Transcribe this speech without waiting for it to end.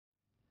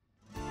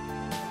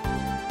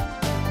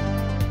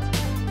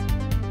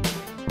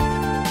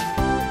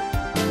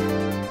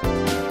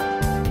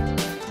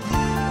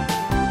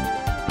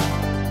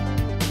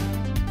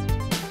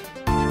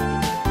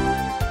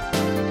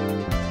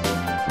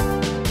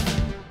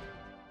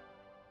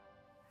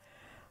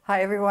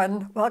Hi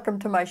everyone, welcome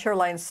to my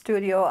Shoreline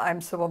Studio. I'm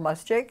Sybille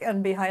Muschik,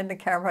 and behind the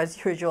camera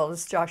as usual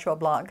is Joshua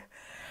Blanc.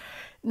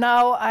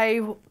 Now,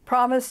 I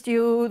promised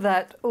you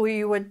that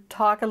we would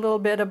talk a little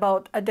bit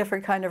about a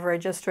different kind of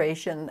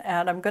registration,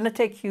 and I'm going to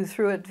take you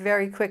through it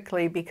very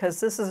quickly because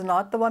this is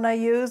not the one I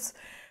use,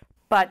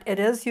 but it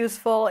is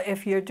useful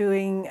if you're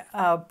doing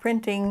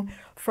printing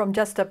from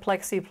just a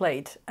plexi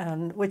plate,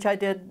 and which I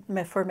did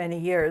for many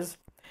years.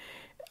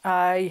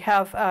 I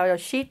have a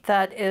sheet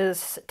that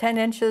is 10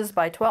 inches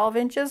by 12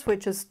 inches,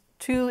 which is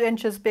 2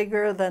 inches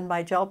bigger than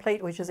my gel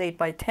plate, which is 8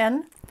 by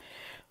 10.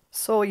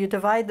 So you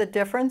divide the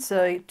difference,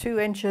 2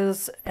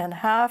 inches and a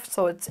half,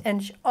 so it's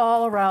inch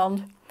all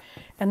around.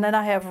 And then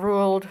I have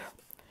ruled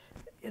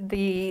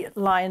the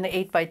line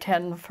 8 by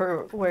 10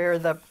 for where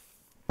the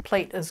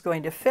plate is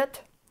going to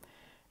fit.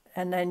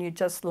 And then you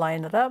just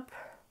line it up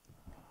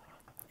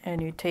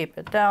and you tape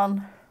it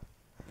down,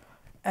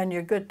 and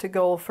you're good to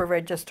go for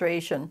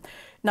registration.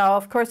 Now,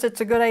 of course,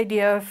 it's a good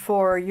idea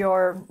for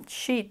your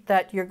sheet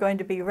that you're going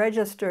to be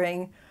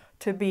registering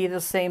to be the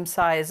same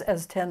size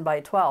as 10 by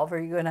 12, or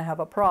you're going to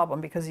have a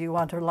problem because you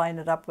want to line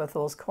it up with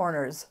those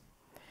corners.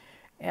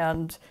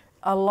 And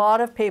a lot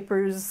of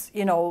papers,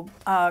 you know,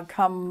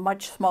 come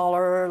much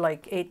smaller,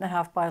 like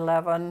 8.5 by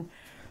 11.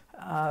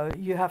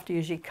 You have to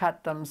usually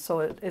cut them,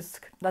 so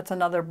that's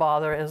another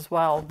bother as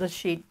well. This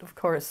sheet, of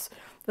course,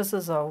 this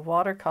is a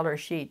watercolor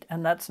sheet,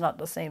 and that's not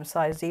the same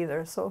size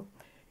either, so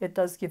it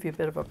does give you a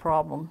bit of a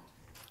problem.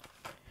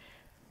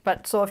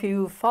 But so if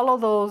you follow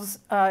those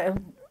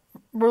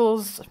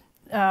rules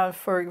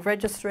for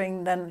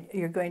registering, then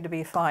you're going to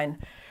be fine.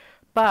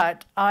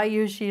 But I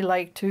usually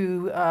like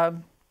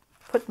to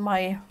put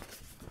my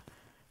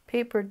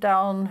paper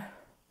down,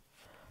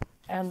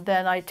 and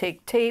then I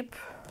take tape,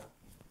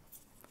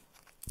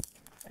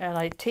 and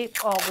I tape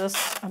all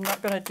this. I'm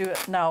not going to do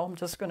it now, I'm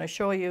just going to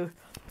show you.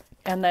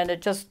 And then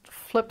it just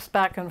flips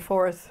back and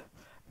forth,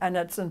 and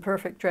it's in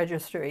perfect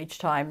register each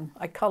time.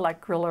 I call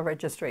that guerrilla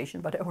registration,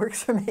 but it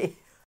works for me.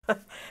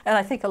 And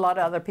I think a lot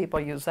of other people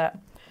use that.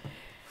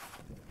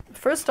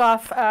 First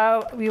off,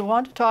 we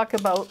want to talk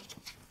about,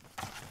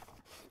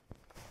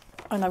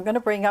 and I'm going to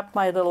bring up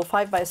my little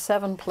 5 by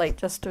 7 plate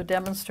just to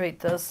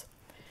demonstrate this.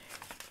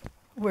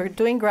 We're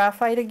doing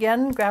graphite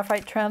again,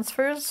 graphite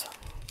transfers.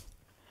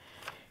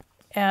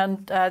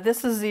 And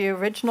this is the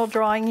original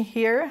drawing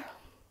here.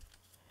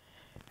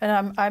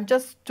 And I'm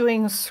just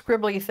doing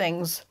scribbly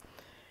things.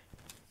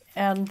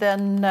 And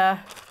then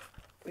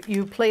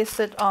you place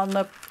it on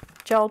the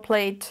gel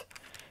plate,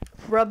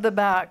 rub the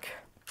back,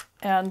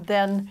 and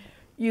then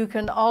you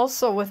can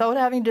also, without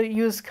having to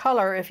use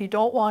color, if you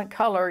don't want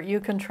color, you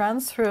can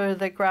transfer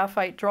the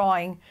graphite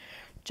drawing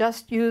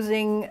just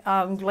using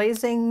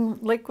glazing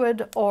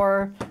liquid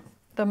or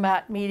the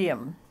matte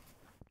medium.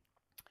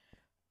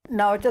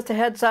 Now, just a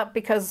heads up,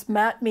 because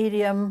matte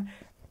medium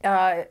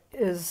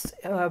is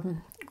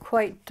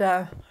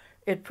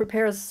it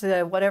prepares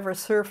whatever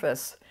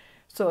surface.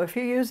 So if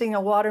you're using a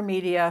water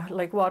media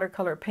like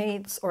watercolor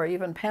paints or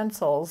even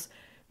pencils,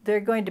 they're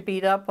going to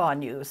beat up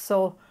on you.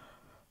 So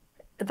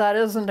that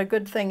isn't a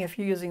good thing if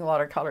you're using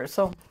watercolor.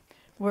 So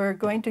we're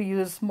going to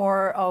use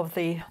more of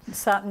the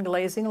satin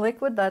glazing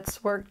liquid.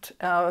 That's worked,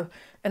 and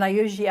I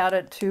usually add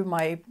it to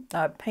my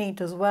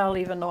paint as well.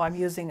 Even though I'm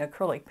using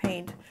acrylic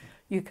paint,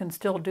 you can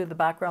still do the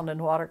background in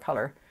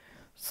watercolor.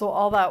 So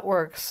all that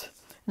works.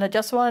 And I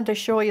just wanted to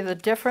show you the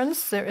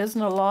difference. There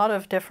isn't a lot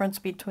of difference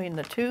between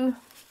the two.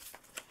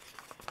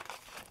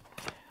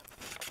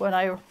 When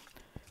I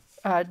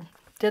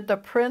did the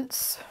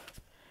prints,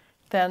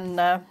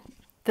 then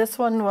this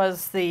one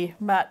was the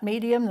matte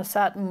medium, the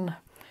satin,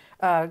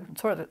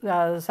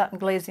 satin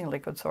glazing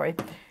liquid, sorry.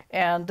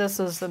 And this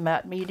is the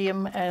matte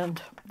medium,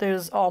 and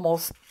there's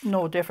almost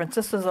no difference.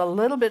 This is a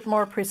little bit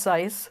more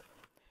precise.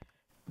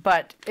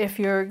 But if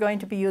you're going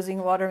to be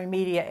using water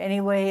media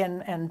anyway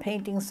and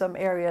painting some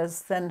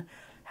areas, then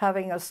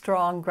having a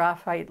strong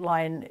graphite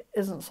line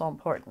isn't so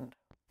important.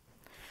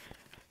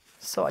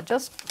 So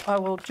I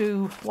will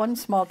do one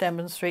small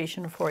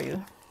demonstration for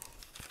you.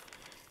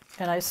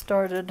 And I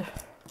started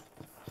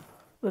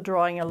the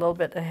drawing a little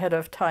bit ahead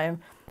of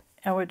time.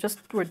 And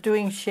we're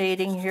doing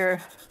shading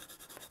here.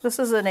 This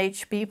is an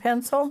HB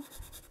pencil.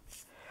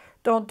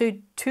 Don't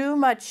do too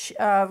much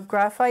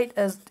graphite,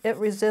 as it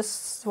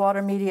resists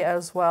water media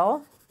as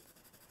well.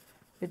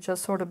 It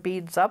just sort of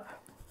beads up.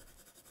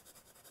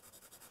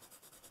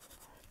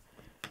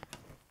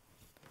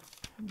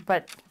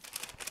 But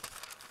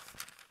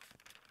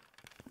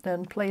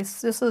then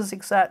place, this is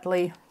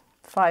exactly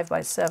 5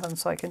 by 7,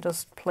 so I can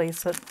just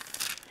place it.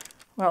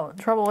 Well,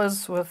 the trouble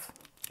is with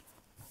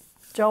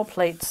gel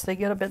plates, they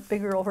get a bit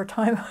bigger over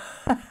time.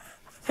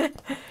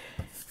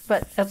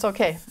 But that's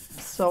okay.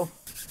 So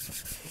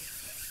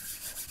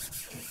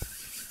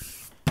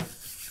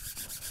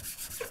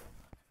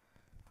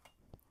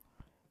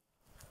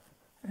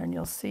and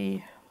you'll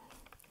see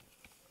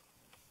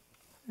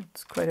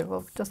it's quite a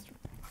little, just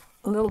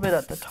a little bit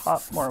at the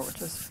top more. We'll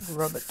just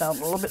rub it down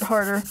a little bit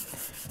harder.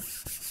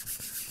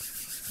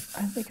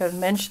 I think I've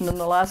mentioned in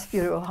the last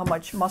video how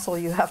much muscle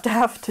you have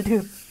to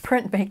do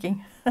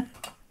printmaking.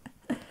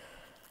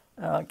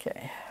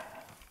 Okay.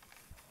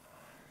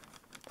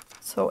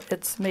 So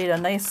it's made a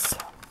nice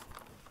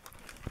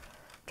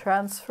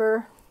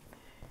transfer,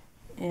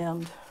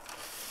 and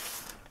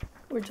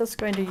we're just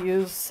going to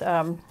use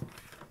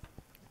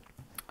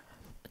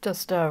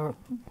just a,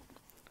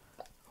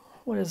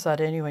 what is that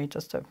anyway?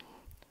 Just a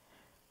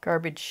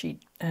garbage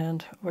sheet,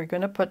 and we're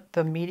going to put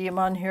the medium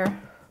on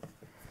here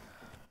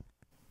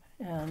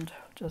and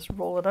just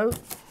roll it out.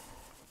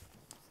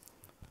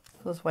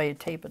 This is why you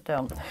tape it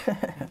down.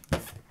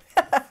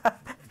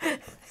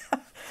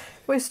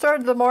 We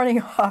started the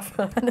morning off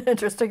in an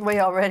interesting way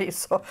already,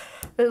 so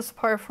this is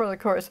par for the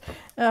course.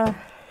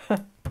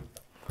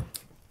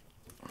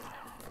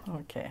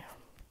 Okay.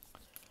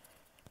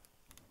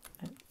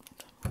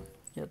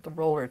 Get the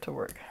roller to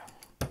work.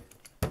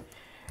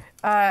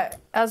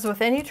 As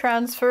with any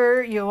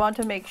transfer, you want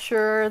to make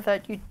sure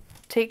that you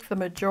take the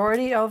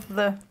majority of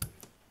the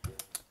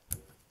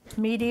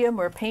medium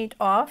or paint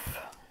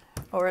off,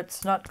 or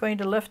it's not going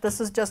to lift.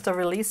 This is just a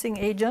releasing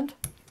agent.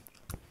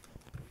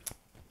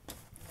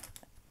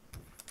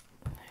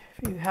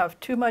 If you have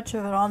too much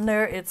of it on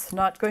there, it's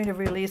not going to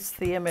release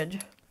the image.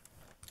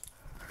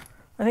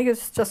 I think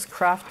it's just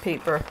craft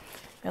paper,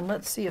 and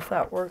let's see if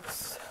that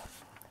works.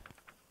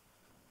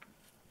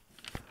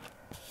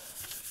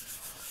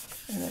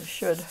 And it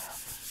should.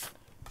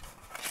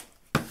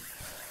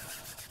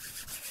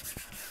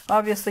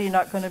 Obviously, you're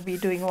not going to be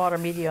doing water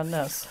media on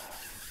this,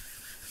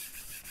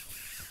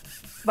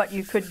 but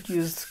you could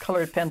use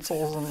colored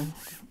pencils and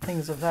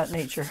things of that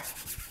nature.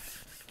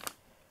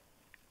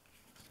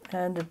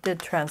 And it did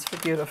transfer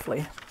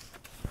beautifully.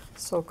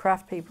 So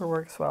craft paper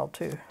works well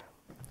too.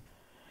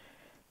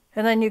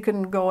 And then you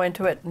can go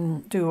into it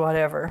and do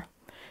whatever.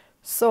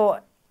 So,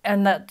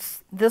 and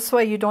that's this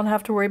way you don't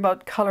have to worry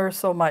about color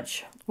so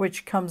much,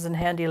 which comes in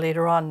handy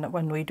later on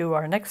when we do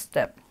our next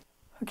step.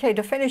 Okay,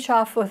 to finish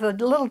off with a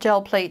little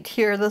gel plate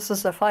here, this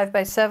is a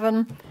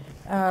 5x7.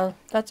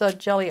 That's a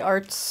Jelly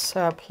Arts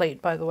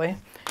plate, by the way.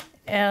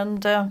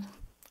 And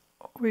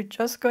we're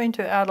just going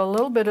to add a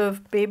little bit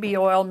of baby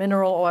oil,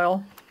 mineral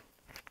oil.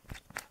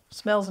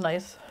 Smells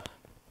nice.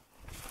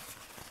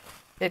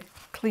 It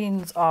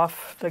cleans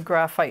off the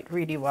graphite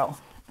really well.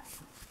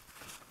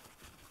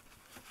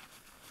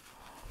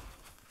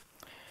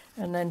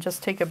 And then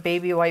just take a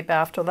baby wipe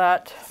after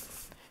that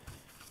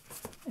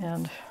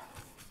and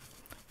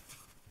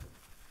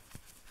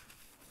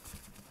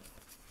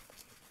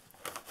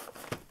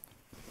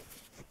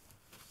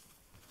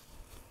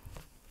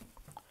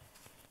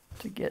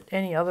to get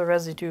any other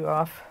residue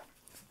off.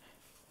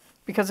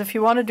 Because if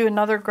you want to do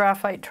another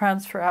graphite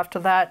transfer after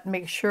that,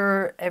 make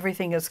sure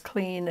everything is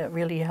clean. It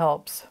really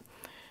helps.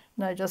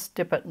 And I just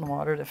dip it in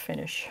water to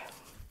finish,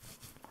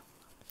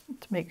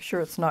 to make sure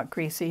it's not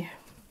greasy.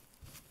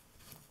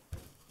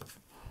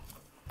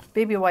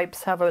 Baby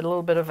wipes have a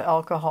little bit of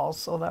alcohol,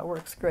 so that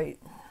works great.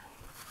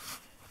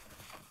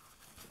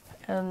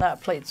 And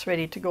that plate's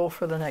ready to go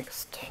for the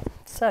next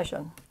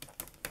session.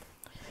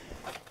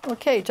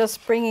 Okay,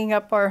 just bringing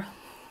up our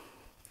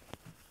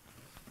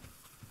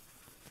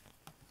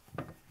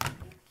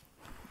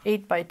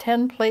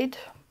 8x10 plate.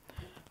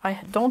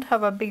 I don't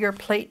have a bigger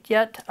plate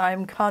yet.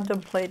 I'm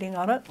contemplating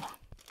on it.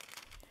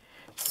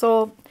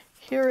 So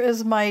here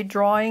is my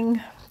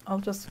drawing. I'll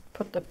just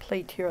put the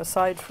plate here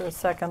aside for a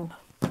second,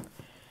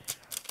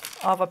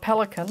 of a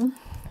pelican.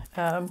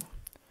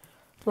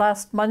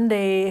 Last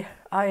Monday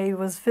I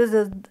was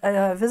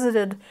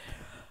visited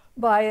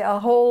by a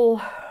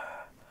whole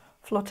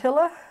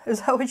flotilla, is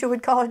that what you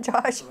would call it,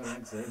 Josh?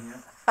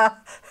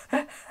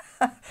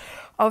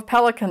 Of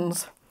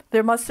pelicans.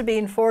 There must have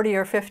been 40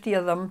 or 50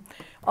 of them,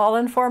 all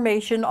in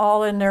formation,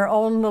 all in their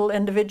own little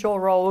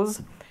individual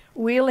rows,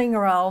 wheeling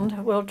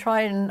around. We'll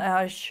try and,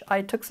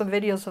 I took some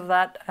videos of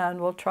that, and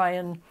we'll try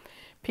and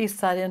piece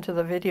that into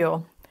the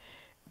video.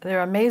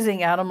 They're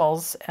amazing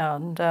animals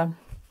and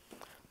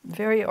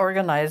very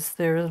organized.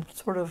 They're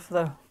sort of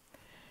the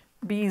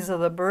bees of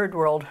the bird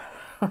world.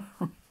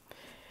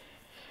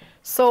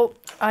 So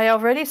I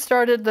already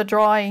started the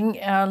drawing,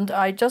 and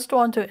I just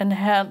want to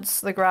enhance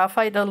the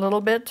graphite a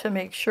little bit to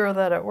make sure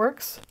that it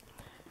works.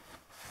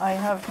 I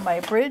have my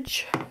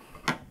bridge,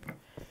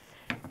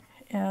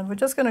 and we're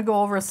just going to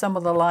go over some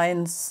of the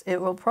lines.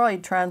 It will probably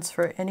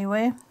transfer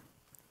anyway.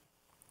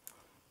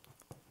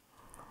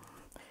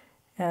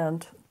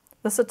 And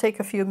this will take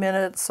a few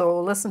minutes, so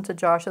listen to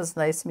Josh's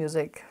nice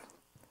music.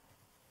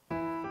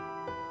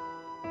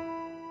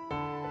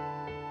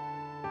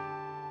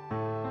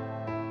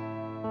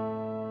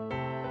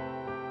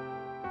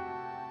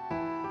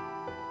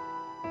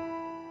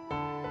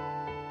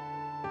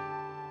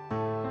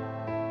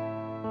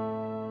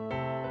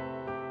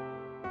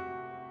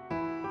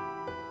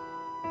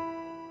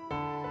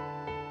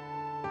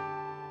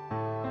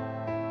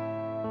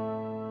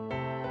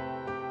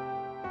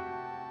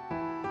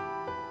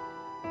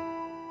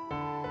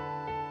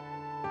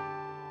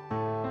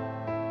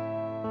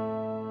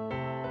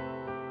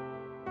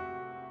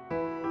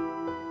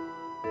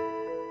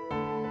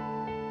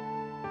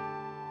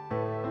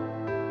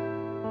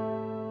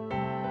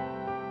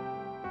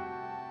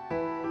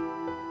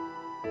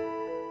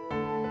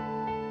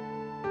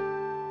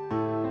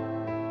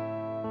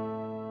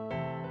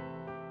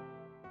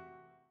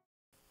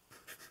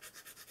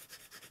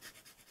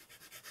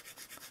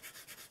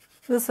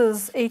 This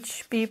is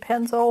HB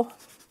pencil,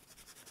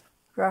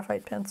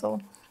 graphite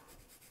pencil.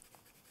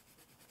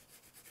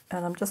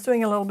 And I'm just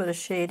doing a little bit of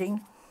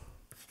shading.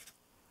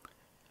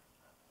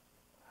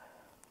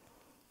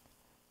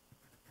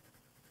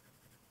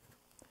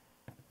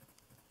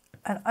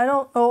 And I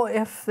don't know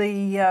if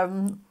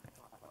the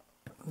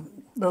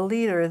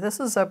leader,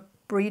 this is a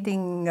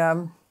breeding,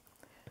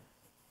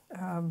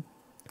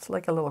 it's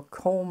like a little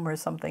comb or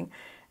something.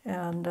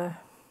 And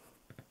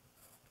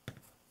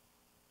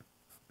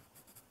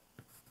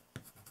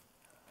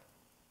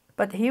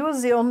but he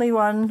was the only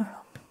one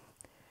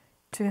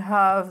to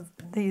have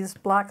these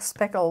black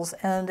speckles,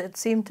 and it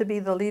seemed to be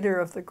the leader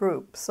of the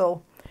group.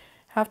 So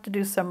have to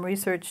do some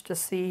research to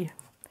see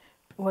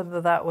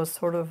whether that was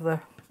sort of the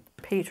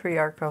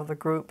patriarch of the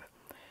group,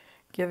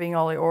 giving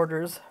all the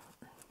orders.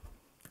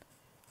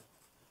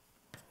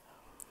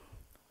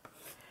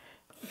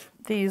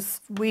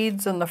 These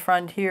weeds in the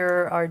front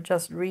here are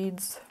just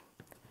reeds.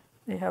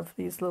 They have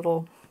these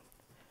little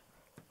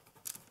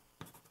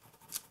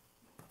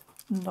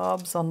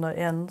knobs on the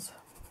ends.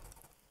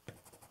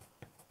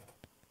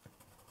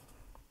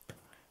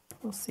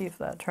 We'll see if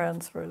that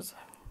transfers.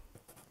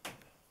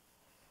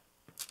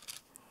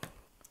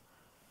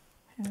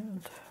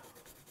 And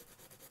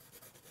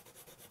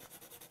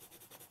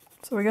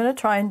so we're going to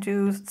try and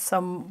do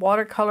some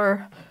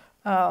watercolor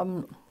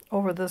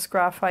over this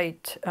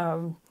graphite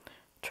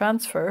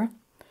transfer.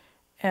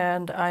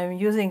 And I'm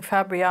using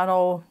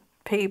Fabriano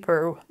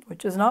paper,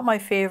 which is not my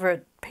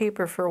favorite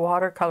paper for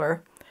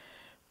watercolor,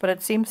 but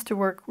it seems to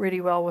work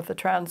really well with the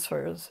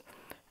transfers.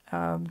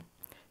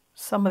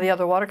 Some of the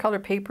other watercolor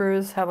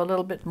papers have a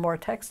little bit more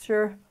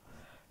texture,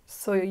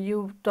 so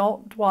you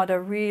don't want a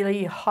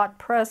really hot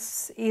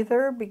press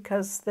either,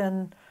 because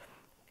then,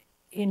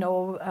 you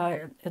know,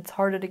 it's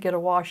harder to get a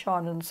wash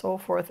on and so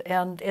forth,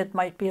 and it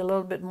might be a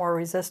little bit more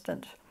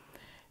resistant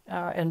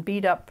and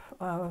beat up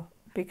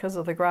because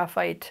of the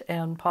graphite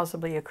and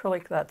possibly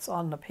acrylic that's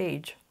on the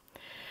page.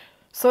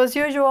 So as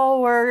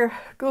usual, we're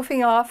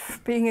goofing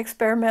off, being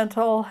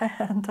experimental,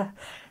 and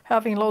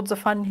having loads of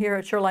fun here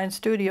at Shoreline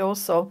Studio.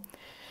 So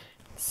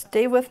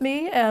stay with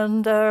me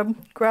and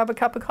grab a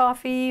cup of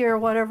coffee or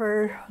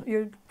whatever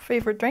your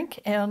favorite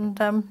drink, and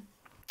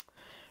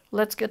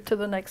let's get to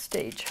the next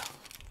stage.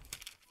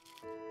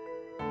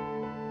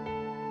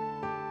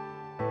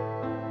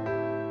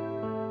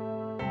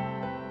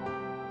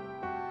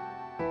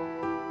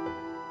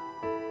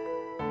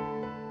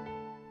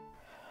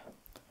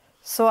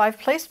 So I've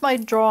placed my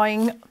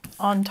drawing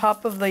on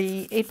top of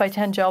the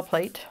 8x10 gel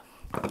plate.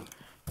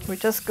 We're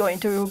just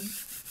going to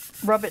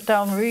rub it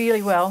down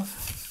really well.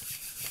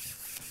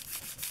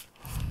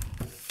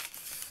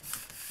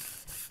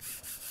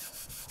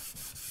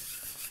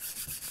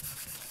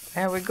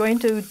 And we're going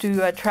to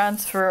do a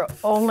transfer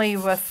only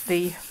with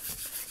the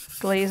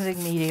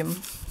glazing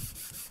medium.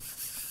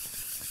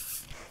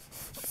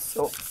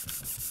 So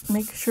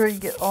make sure you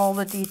get all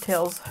the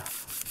details.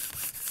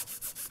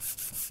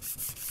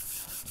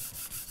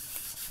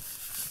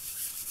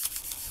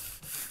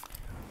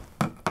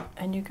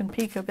 And you can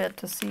peek a bit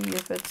to see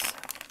if it's,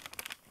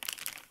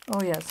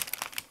 oh yes.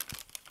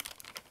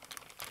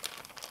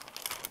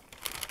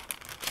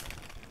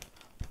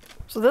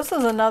 So this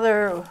is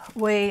another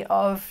way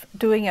of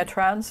doing a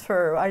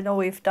transfer. I know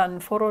we've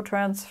done photo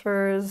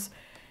transfers,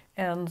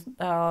 and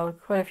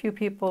quite a few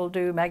people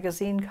do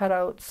magazine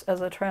cutouts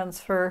as a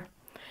transfer.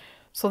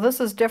 So this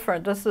is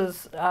different. This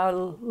is a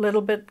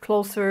little bit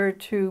closer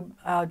to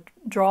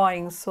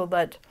drawings, so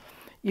that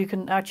you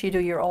can actually do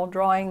your own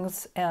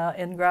drawings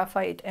in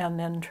graphite and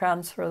then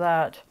transfer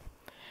that.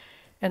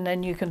 And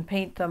then you can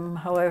paint them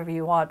however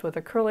you want with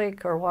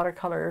acrylic or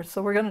watercolor.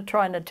 So we're going to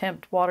try and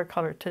attempt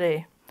watercolor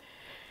today.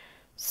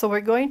 So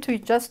we're going to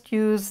just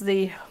use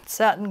the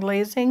satin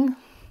glazing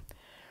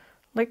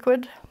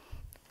liquid.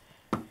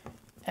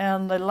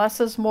 And the less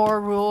is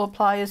more rule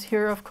applies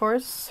here, of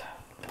course.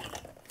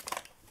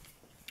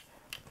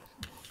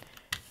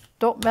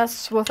 Don't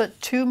mess with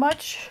it too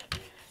much,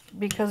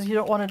 because you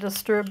don't want to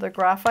disturb the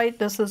graphite.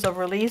 This is a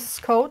release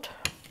coat.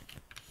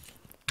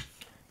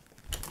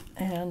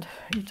 And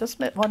you just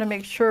want to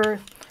make sure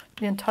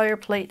the entire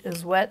plate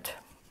is wet.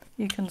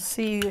 You can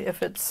see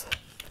if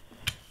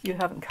you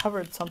haven't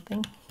covered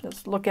something.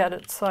 Just look at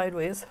it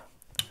sideways.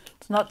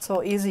 It's not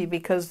so easy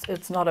because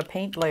it's not a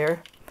paint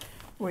layer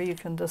where you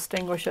can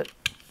distinguish it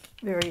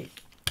very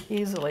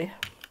easily.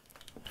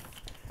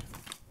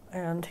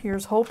 And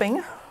here's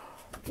hoping.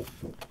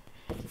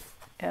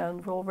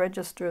 And we'll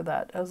register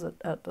that as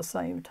at the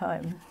same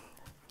time.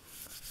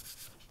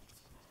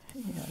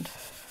 And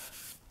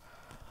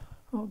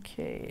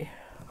okay.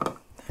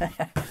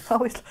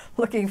 Always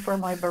looking for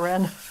my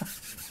Beren.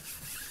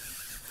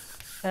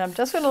 And I'm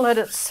just going to let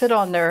it sit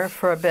on there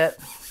for a bit.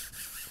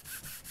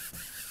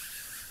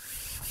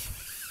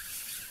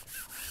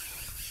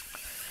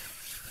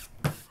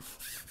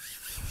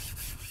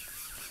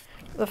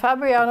 The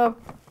Fabriano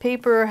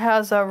paper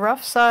has a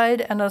rough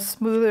side and a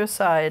smoother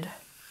side.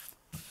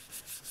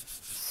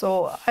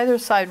 So either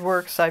side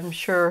works, I'm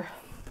sure.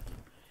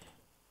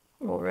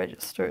 We'll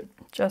register it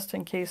just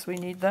in case we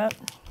need that.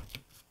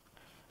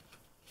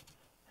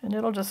 And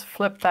it'll just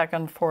flip back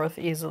and forth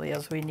easily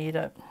as we need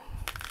it.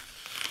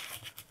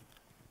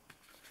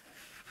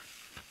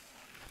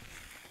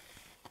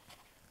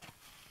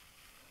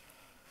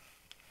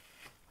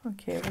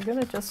 Okay, we're going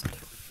to just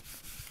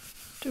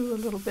do a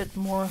little bit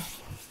more.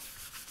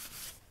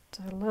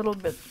 A little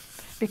bit.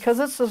 Because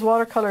this is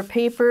watercolor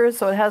paper,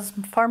 so it has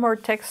far more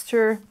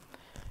texture,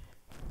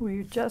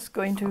 we're just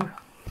going to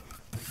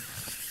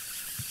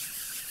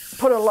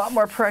put a lot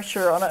more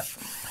pressure on it.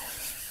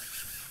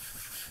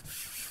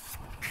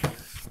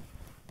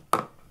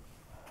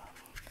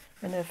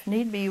 And if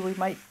need be, we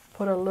might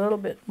put a little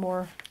bit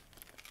more.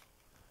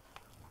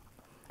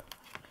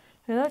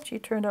 It actually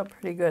turned out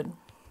pretty good.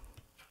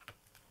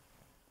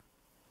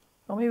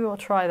 Well, maybe we'll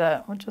try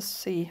that. We'll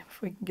just see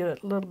if we can get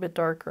it a little bit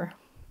darker.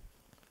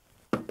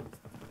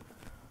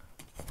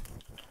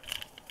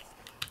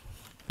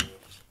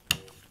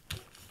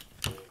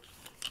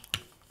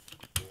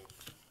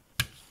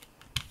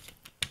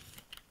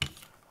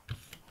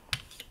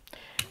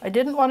 I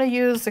didn't want to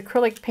use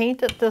acrylic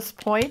paint at this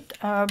point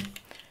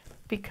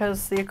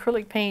because the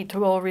acrylic paint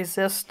will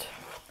resist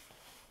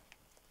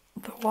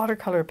the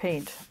watercolor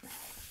paint.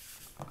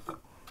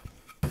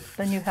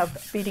 Then you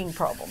have beading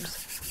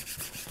problems.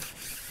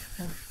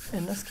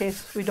 In this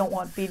case, we don't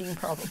want beading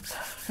problems.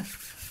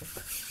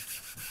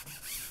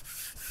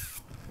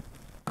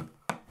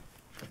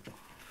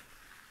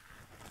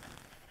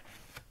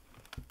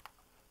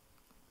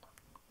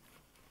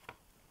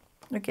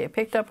 Okay,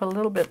 picked up a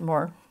little bit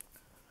more.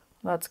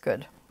 That's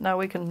good. Now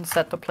we can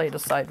set the plate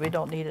aside. We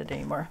don't need it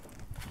anymore.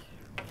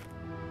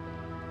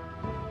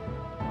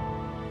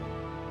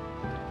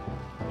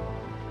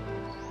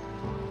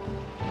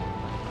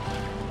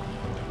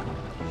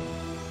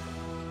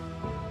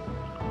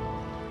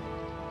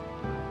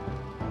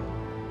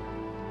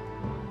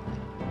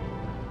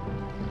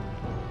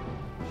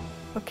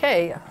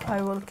 Okay,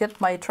 I will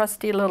get my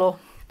trusty little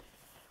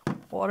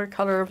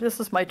watercolor. This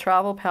is my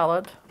travel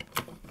palette.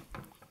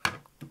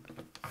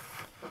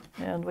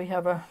 And we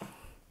have a,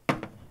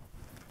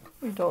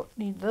 we don't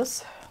need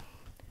this.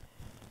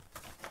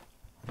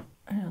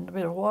 And a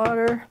bit of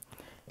water.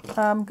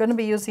 I'm going to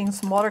be using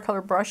some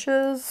watercolor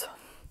brushes.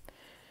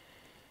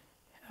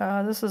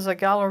 This is a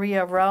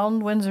Galleria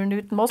Round Winsor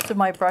Newton. Most of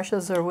my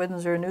brushes are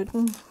Winsor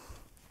Newton.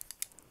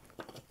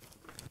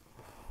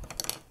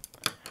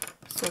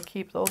 So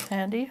keep those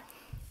handy.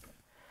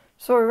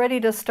 So we're ready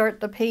to start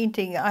the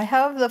painting. I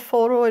have the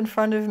photo in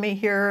front of me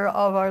here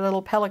of our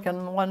little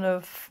pelican, one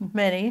of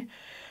many.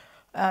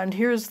 And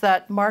here's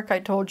that mark I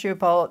told you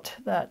about,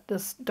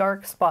 this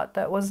dark spot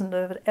that wasn't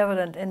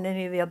evident in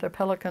any of the other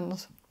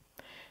pelicans.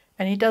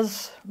 And he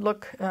does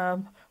look,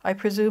 I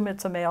presume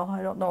it's a male,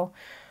 I don't know.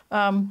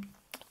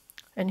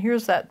 And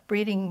here's that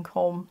breeding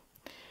comb.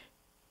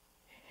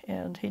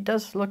 And he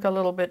does look a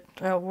little bit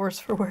worse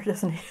for wear,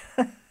 doesn't he?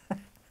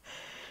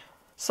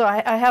 So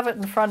I have it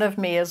in front of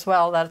me as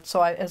well,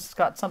 so it's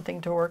got something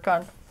to work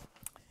on.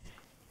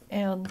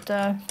 And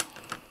I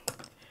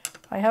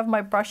have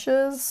my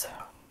brushes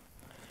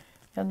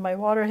and my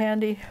water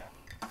handy.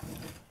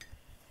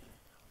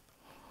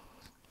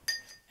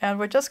 And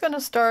we're just going to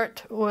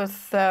start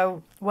with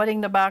wetting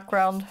the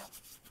background,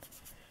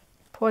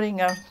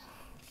 putting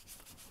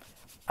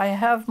I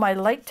have my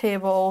light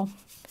table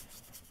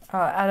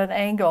at an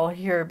angle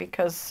here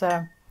because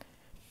I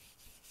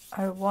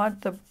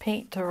want the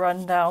paint to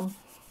run down.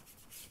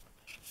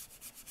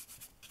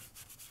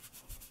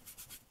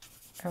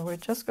 And we're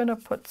just going to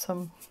put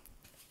some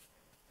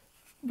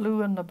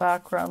blue in the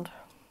background.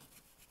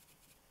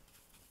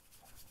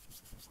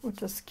 We'll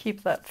just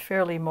keep that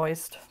fairly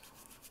moist.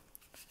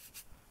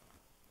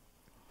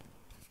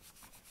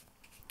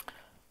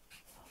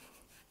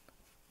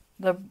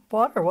 The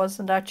water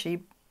wasn't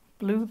actually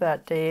blue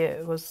that day,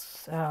 it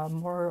was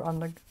more on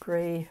the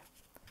gray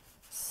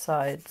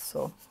side,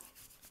 so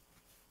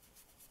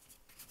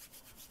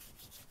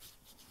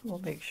we'll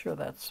make sure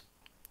that's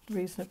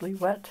reasonably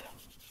wet,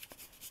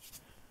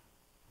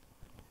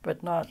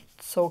 but not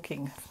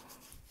soaking.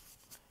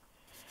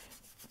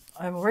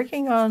 I'm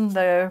working on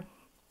the,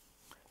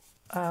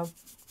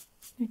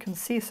 you can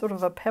see sort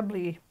of a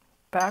pebbly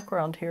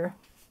background here.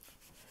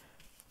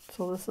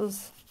 So this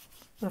is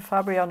the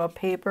Fabriano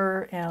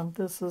paper and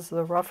this is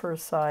the rougher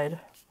side.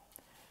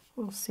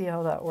 We'll see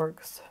how that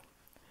works.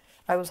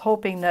 I was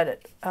hoping that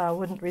it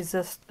wouldn't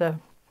resist the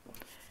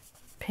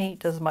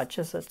paint as much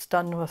as it's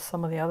done with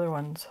some of the other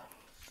ones.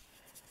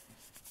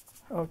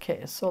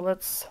 Okay, so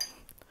let's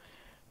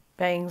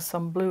bang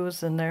some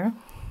blues in there.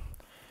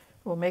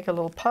 We'll make a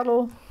little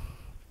puddle.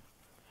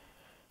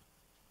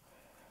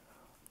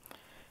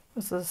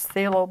 This is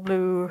phthalo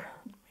blue.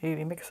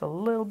 Maybe mix a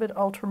little bit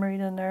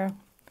ultramarine in there.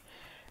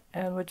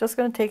 And we're just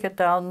going to take it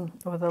down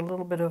with a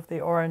little bit of the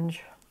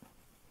orange.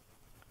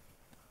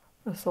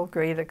 This will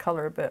gray the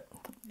color a bit.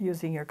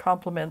 Using your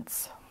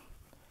complements,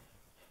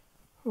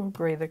 we'll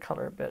gray the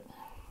color a bit.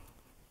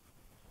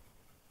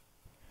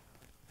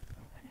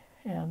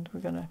 And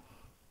we're going to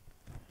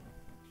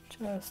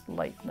just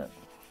lighten it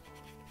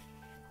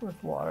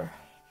with water.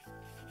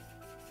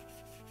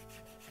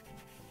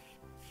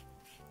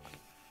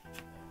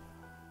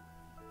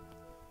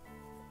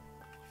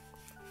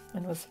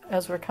 And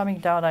as we're coming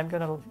down, I'm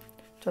going to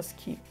just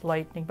keep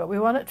lightening, but we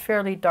want it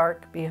fairly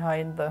dark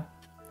behind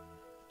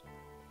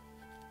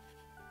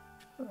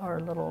our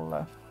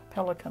little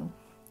pelican.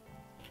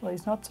 Well,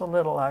 he's not so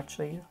little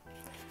actually.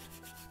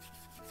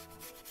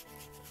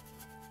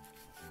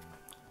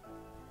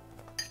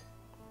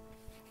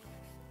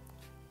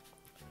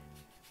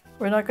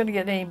 We're not going to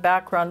get any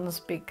backgrounds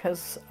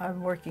because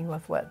I'm working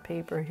with wet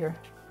paper here.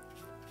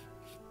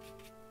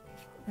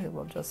 It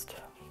will just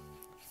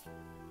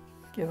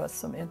give us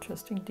some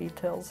interesting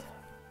details.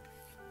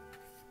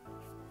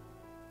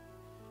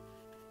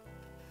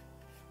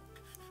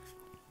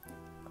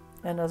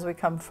 And as we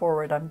come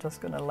forward, I'm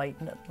just going to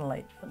lighten it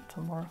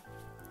some more.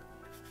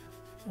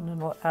 And then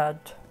we'll add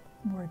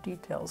more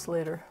details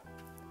later.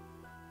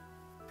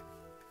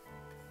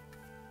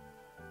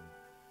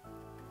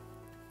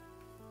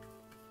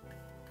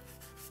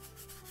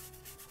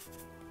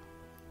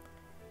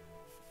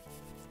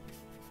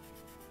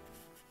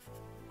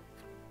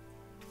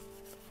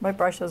 My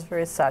brush is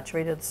very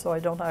saturated, so I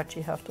don't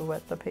actually have to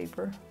wet the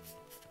paper.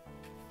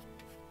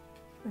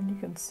 And you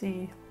can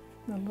see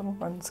the little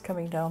ones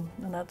coming down,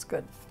 and that's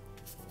good.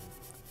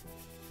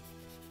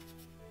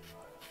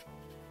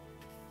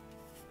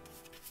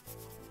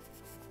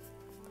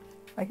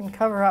 I can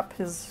cover up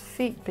his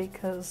feet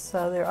because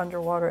they're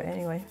underwater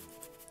anyway.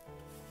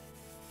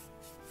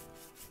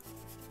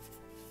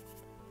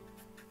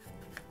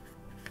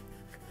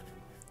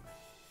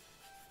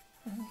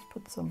 Let's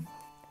put some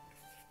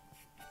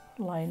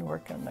line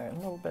work in there a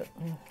little bit.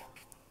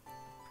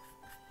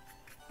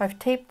 I've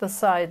taped the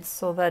sides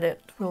so that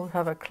it will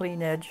have a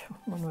clean edge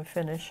when we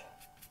finish.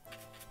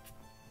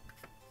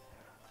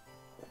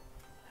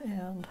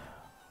 And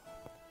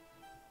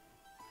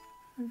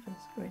I'm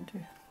just going to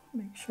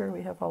make sure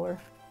we have all our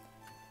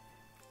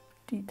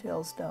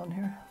details down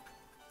here.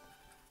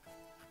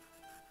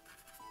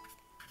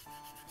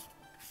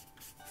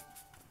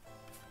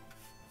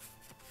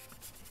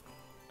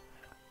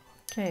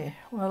 Okay,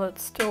 while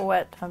it's still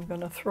wet, I'm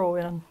going to throw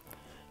in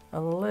a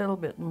little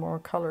bit more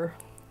color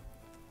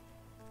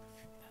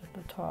at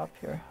the top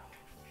here.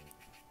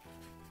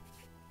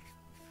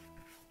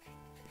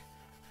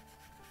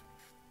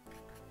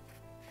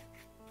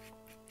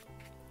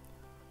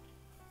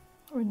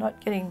 We're not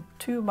getting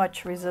too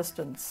much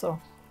resistance, so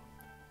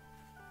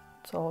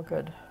it's all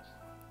good.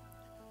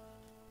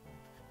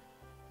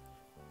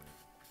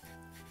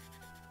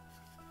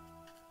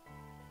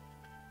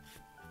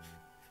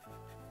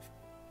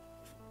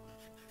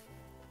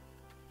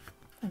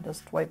 And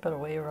just wipe it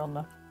away around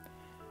the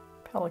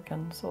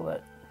pelican so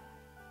that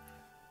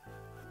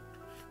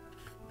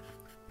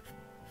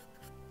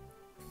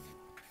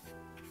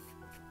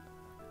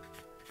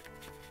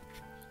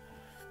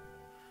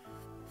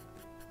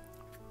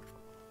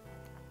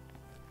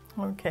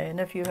okay,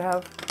 and if you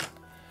have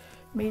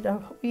made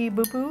a wee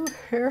boo-boo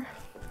here,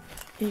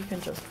 you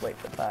can just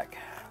wipe it back.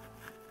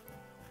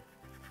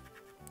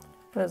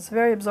 But it's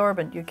very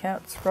absorbent, you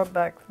can't scrub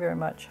back very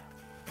much.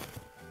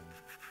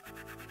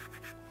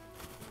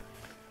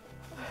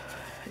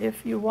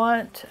 If you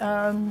want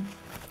to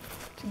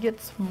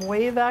get some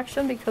wave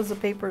action because the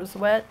paper is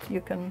wet,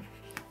 you can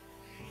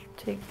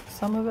take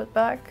some of it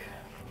back.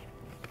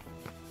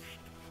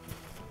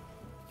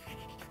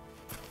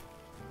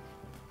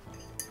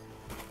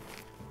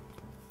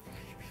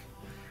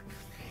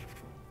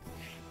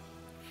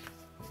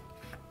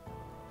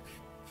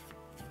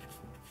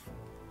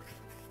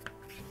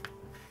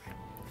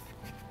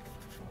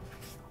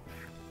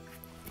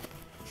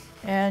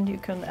 And you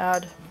can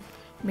add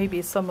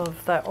maybe some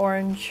of that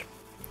orange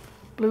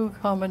blue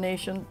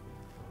combination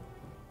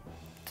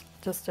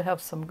just to have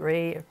some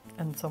gray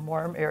and some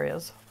warm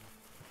areas,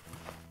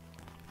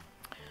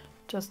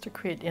 just to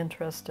create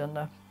interest in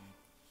the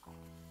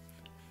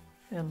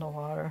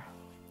water.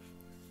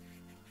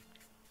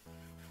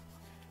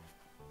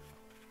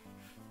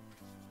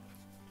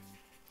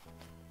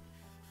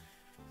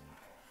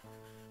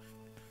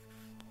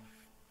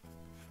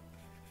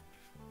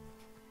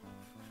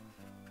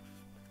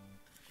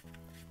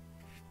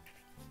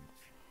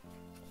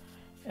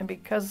 And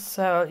because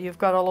you've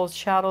got all those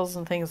shadows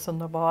and things on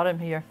the bottom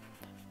here,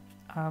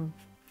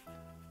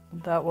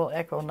 that will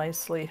echo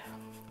nicely.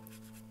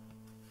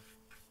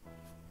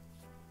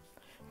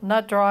 When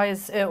that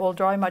dries, it will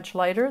dry much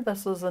lighter.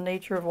 This is the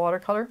nature of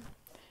watercolor.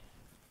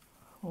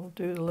 We'll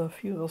do a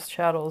few of those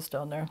shadows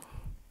down there.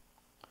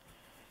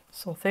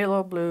 So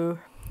phthalo blue,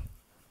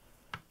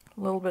 a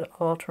little bit of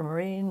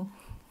ultramarine,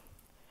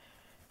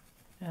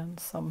 and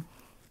some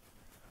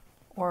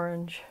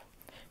orange.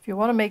 If you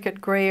want to make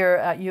it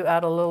grayer, you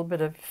add a little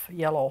bit of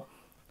yellow.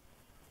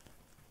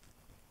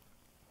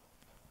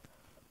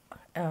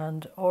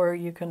 Or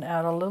you can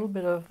add a little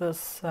bit of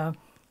this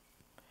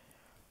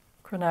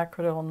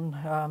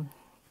quinacridone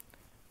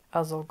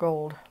azo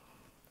gold.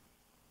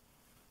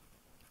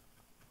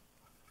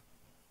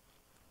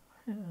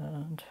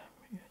 And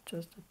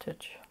just a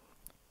titch.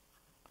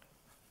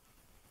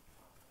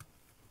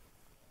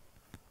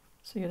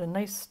 So you get a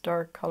nice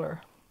dark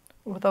color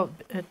without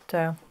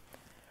it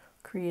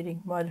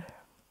creating mud.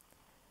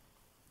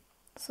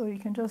 So you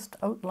can just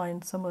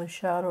outline some of the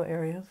shadow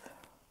areas.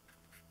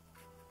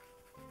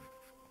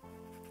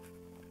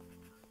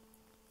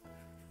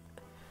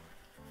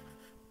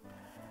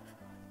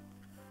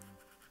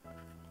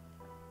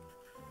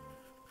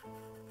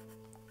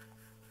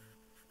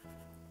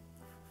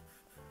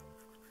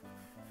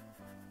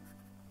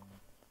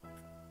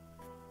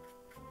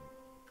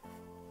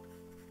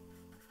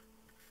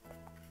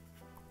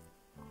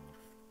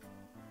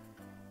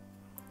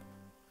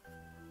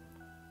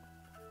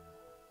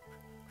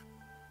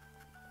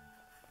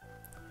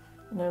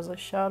 And there's a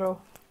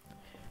shadow,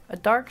 a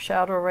dark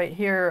shadow right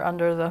here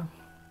under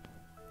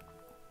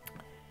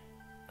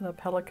the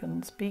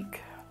pelican's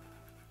beak.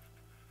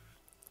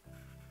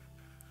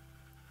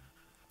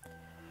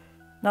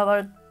 Now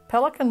the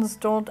pelicans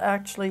don't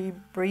actually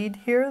breed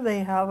here.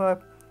 They have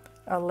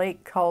a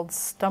lake called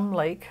Stum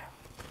Lake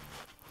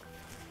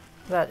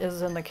that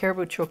is in the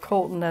Caribou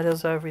Chilcotin, that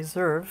is a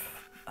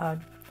reserve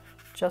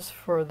just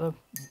for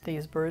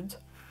these birds.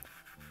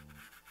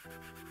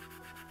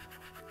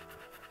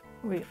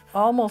 We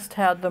almost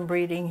had them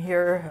breeding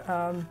here,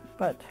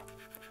 but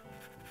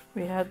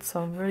we had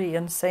some really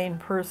insane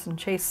person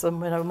chase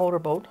them in a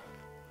motorboat,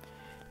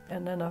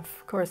 and then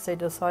of course they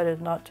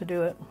decided not to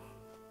do it.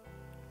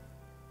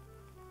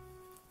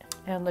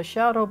 And the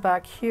shadow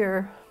back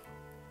here,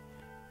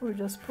 we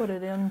just put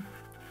it in,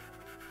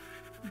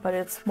 but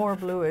it's more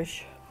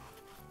bluish.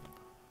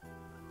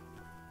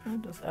 I'll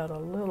just add a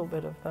little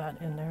bit of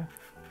that in there.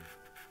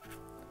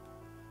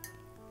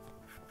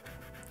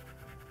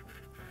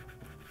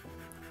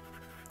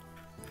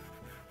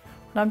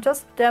 And I'm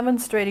just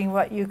demonstrating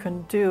what you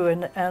can do,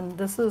 and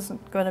this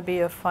isn't going to be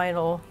a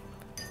final,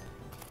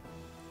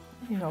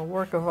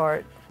 work of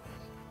art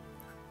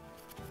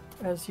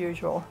as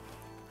usual.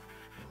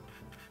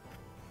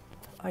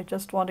 I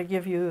just want to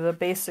give you the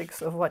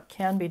basics of what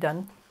can be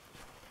done.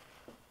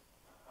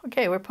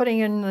 Okay, we're putting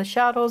in the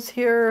shadows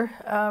here.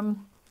 I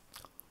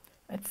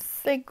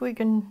think we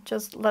can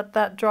just let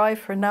that dry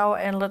for now,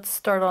 and let's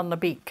start on the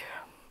beak.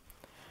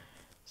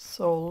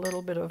 So a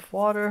little bit of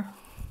water.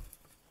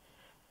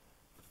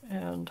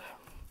 And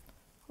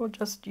we'll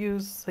just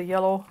use the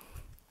yellow.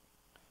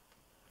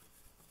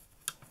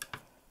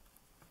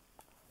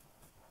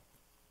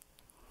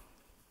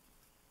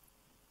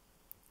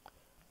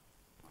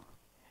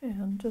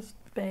 And just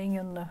bang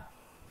in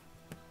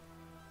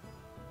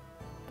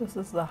this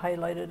is the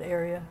highlighted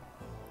area.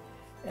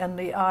 And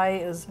the eye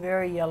is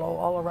very yellow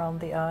all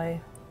around the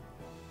eye.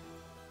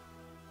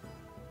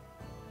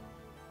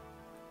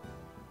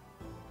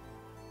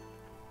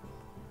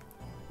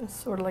 It's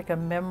sort of like a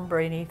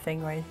membrane-y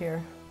thing right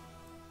here.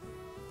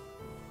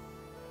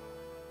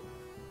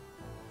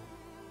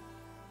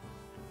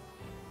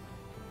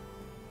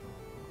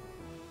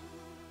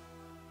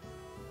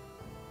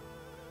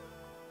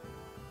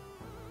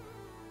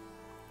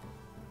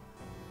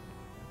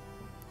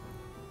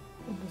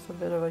 And there's a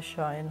bit of a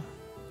shine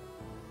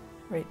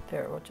right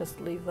there. We'll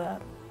just leave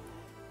that.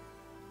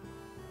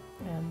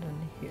 And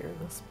in here,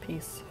 this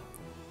piece.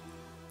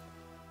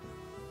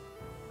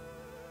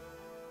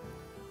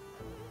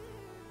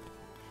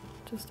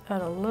 Just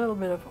add a little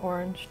bit of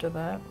orange to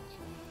that.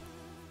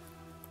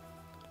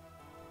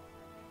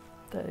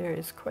 That area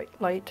is quite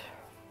light.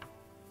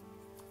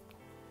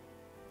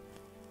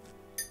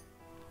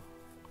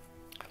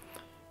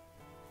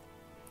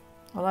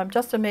 Well, I'm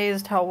just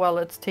amazed how well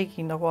it's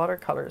taking the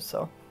watercolors,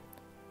 so.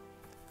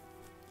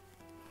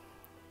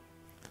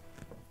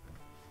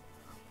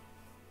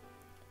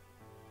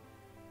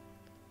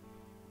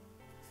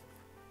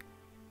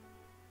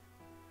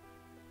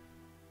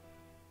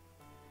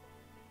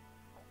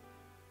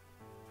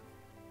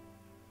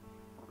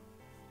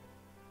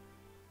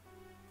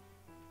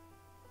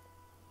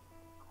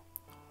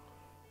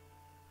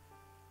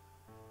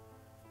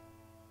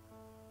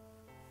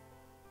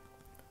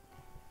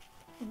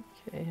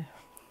 Okay,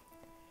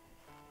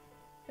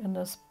 and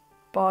this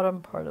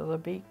bottom part of the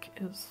beak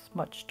is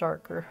much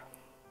darker.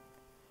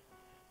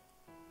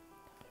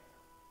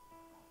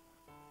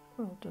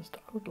 We'll just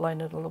outline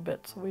it a little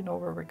bit so we know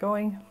where we're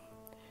going.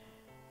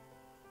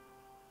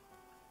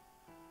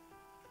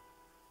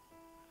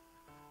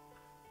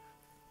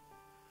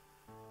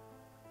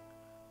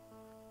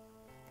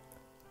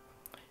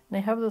 And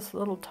they have this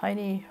little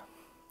tiny,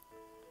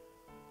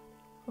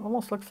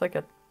 almost looks like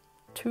a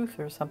tooth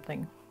or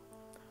something.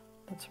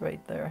 That's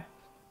right there.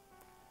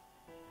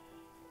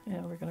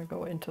 And we're going to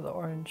go into the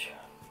orange.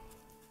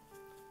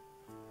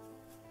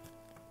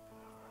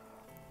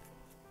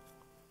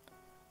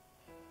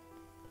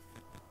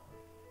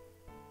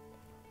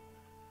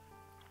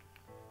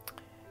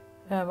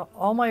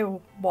 All my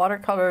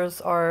watercolors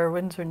are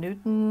Winsor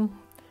Newton,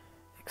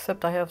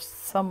 except I have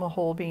some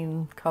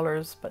Holbein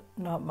colors, but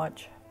not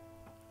much.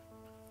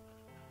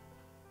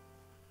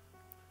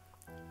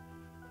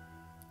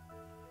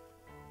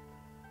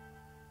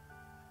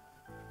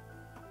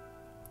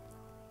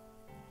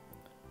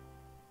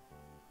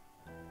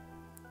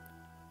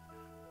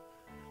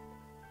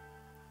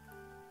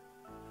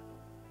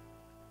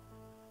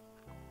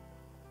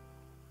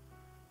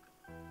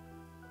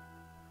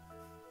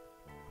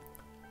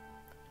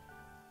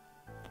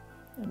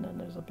 And then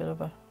there's a bit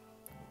of a,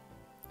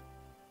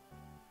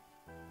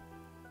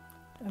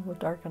 I will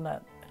darken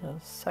that in a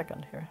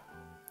second here.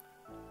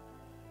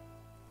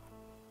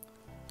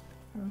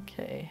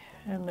 Okay,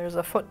 and there's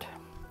a foot,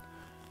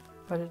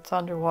 but it's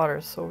underwater,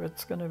 so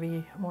it's going to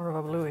be more of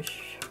a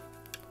bluish,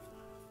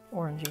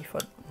 orangey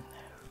foot.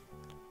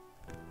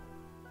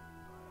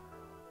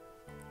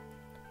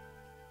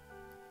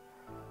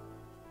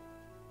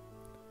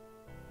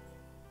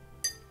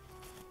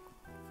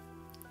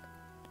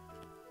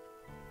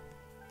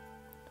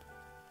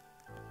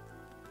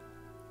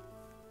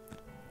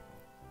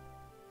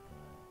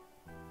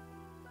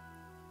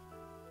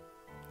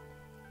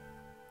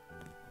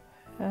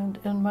 And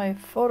in my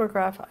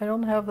photograph, I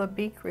don't have the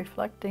beak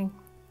reflecting.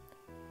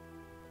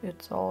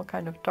 It's all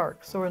kind of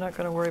dark, so we're not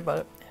going to worry about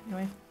it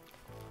anyway.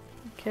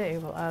 Okay,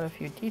 we'll add a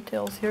few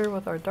details here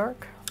with our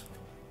dark.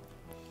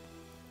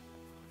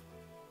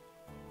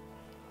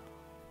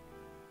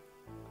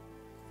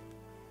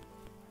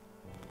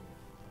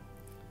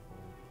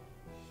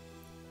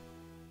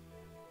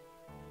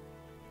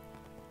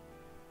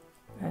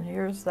 And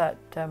here's that,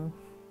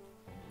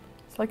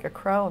 it's like a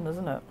crown,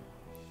 isn't it?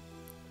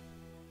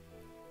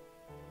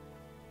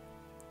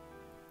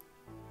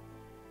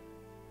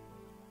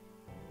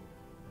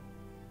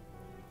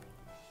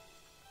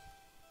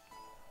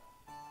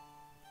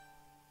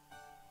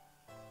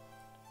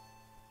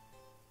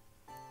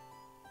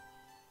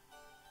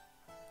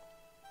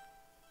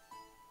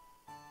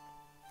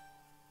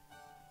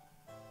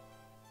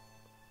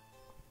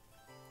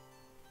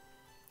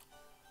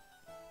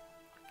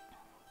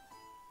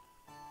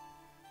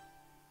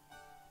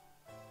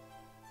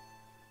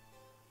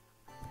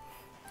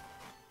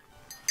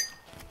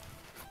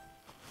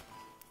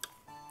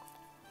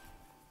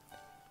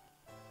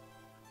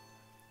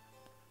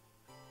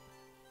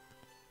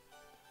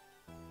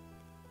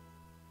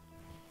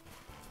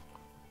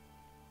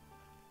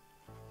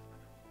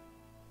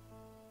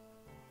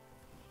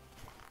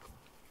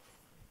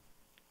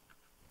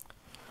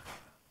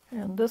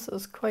 And this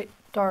is quite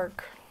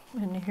dark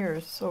in here,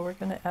 so we're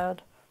going to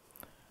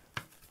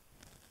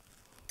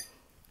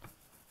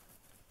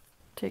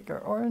take our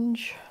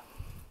orange,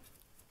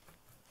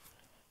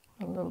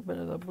 a little bit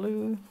of the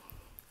blue,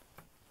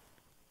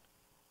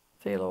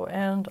 phthalo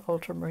and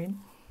ultramarine,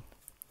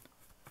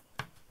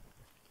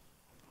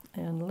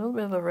 and a little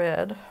bit of the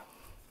red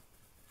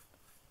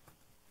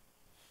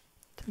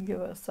to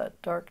give us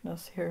that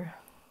darkness here.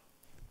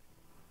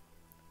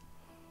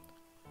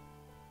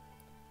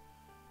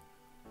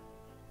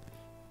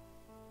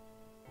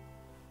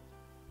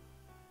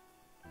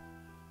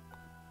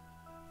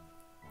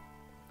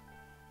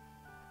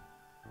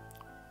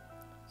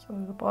 So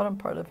the bottom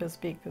part of his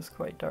beak is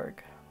quite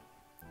dark.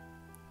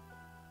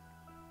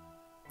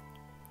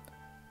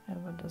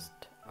 And we'll just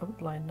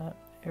outline that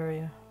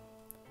area,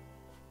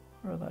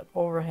 or that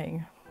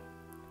overhang.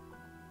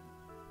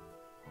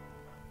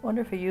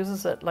 Wonder if he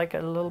uses it like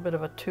a little bit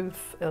of a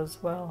tooth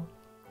as well.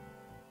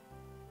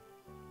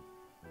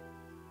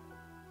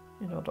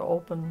 You know, to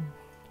open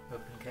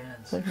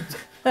cans. things.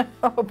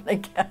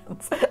 Opening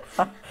cans.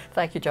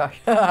 Thank you, Josh.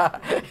 Oh.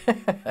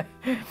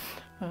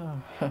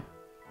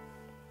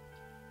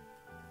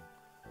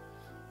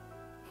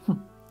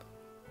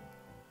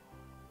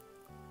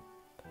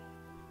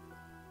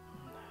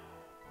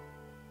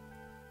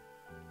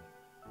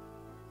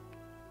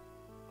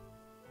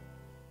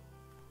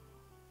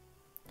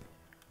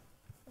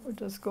 We'll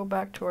just go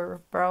back to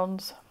our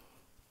browns.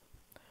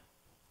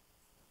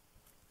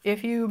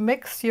 If you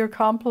mix your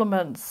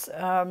complements,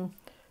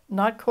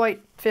 not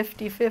quite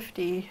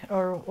 50-50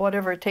 or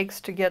whatever it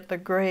takes to get the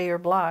gray or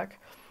black,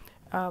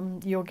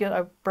 you'll get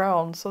a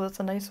brown. So that's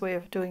a nice way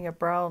of doing a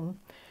brown.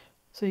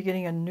 So you're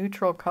getting a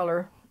neutral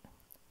color.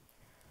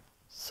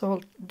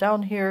 So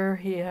down here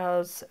he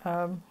has,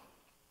 and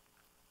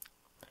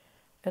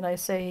I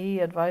say he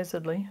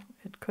advisedly,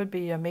 it could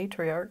be a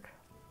matriarch.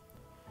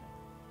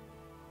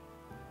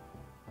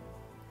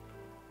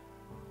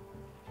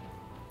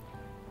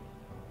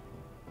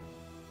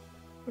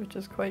 Which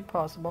is quite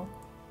possible,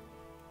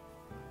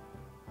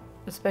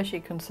 especially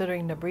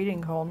considering the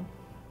breeding cone.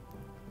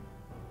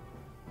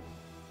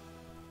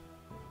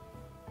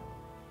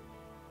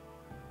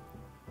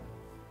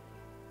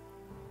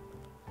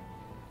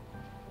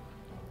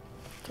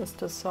 Just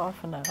to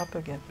soften it up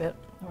a bit,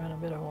 add a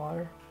bit of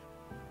water.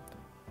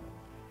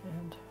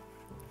 And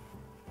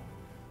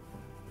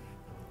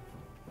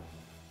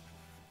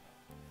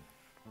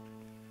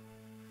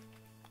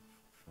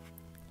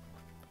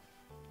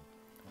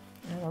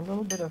a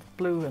little bit of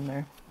blue in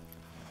there.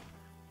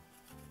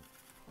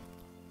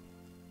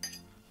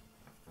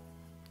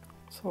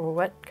 So a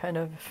wet kind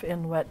of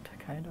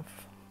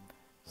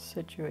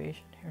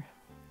situation here.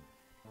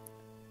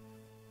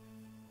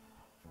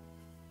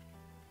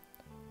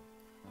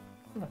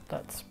 Let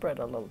that spread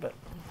a little bit.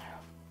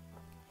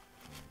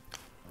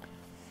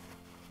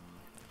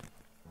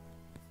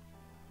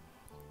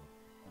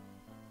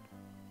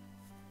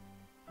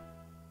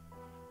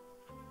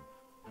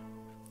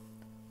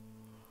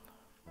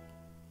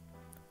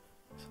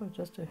 So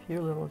just a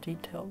few little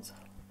details.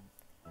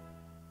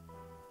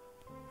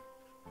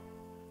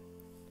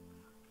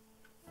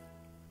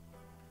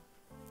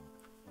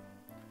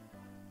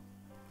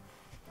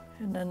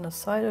 the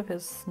side of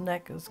his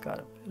neck has got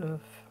a bit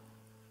of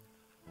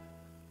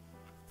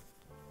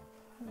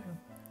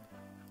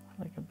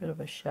like a bit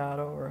of a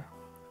shadow, or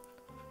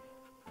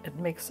it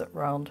makes it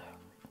round.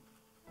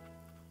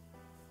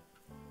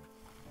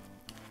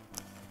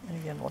 And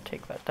again, we'll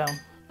take that down.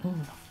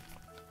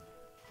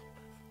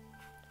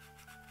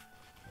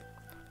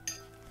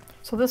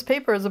 So this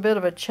paper is a bit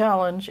of a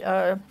challenge.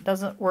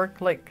 Doesn't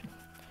work like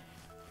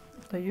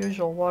the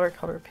usual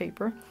watercolor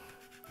paper.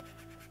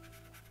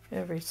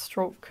 Every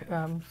stroke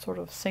sort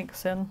of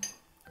sinks in.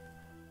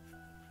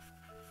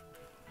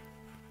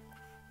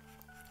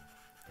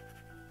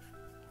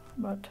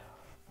 But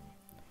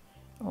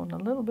and a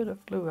little bit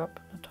of glue up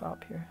at the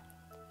top here,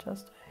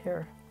 just a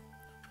hair.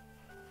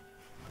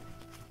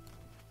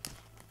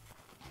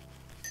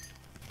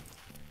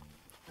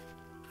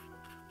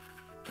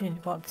 You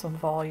want some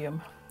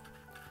volume.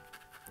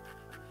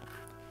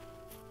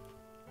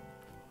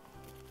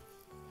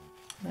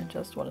 I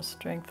just want to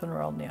strengthen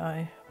around the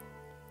eye.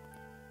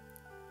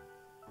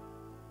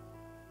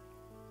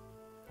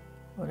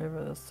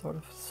 Whatever this sort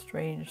of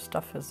strange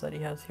stuff is that he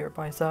has here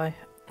by his eye.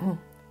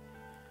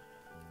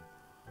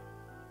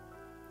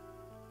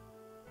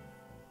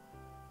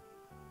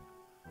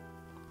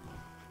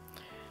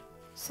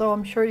 So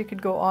I'm sure you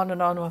could go on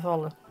and on with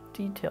all the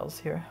details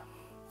here.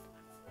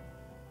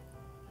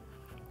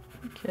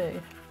 Okay,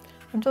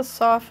 I'm just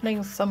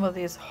softening some of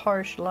these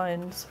harsh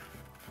lines.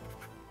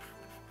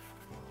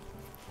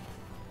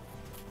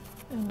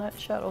 And that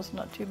shadow's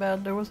not too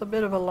bad. There was a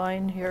bit of a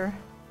line here.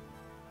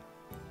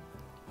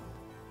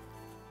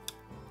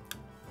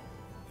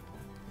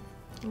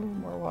 A little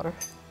more water.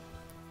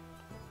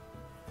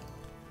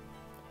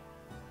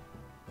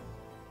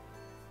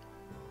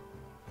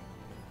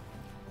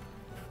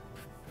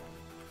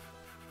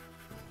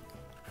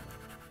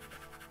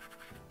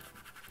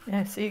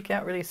 Yeah, see, you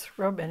can't really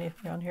scrub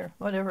anything on here.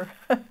 Whatever.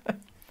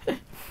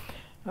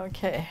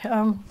 Okay,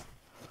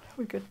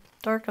 we could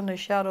darken the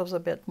shadows a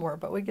bit more,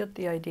 but we get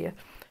the idea.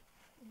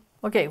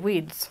 Okay,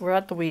 weeds. We're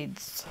at the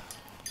weeds.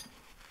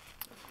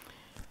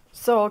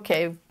 So,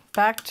 okay,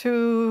 back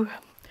to...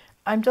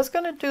 I'm just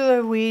going to do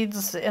the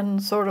weeds in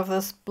sort of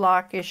this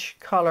blackish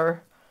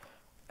color.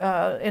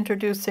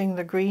 Introducing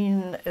the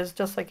green is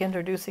just like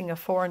introducing a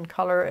foreign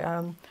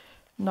color.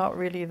 Not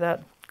really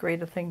that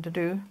great a thing to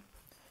do.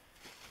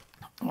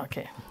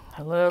 Okay,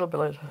 a little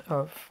bit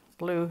of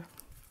blue,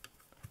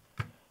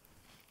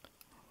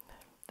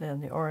 then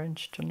the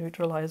orange to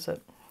neutralize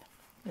it.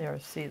 There,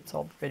 see, it's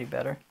all pretty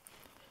better.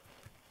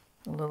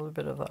 A little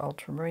bit of the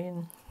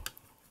ultramarine.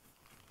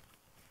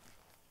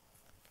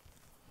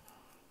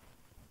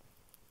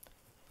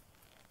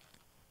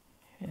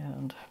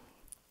 And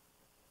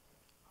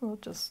we'll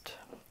just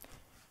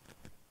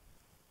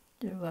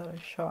give that a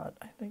shot,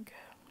 I think.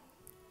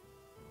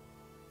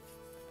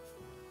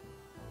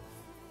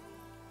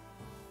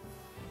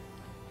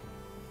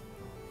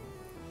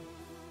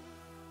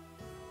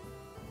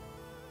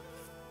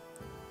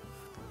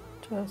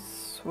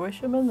 Just swish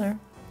them in there.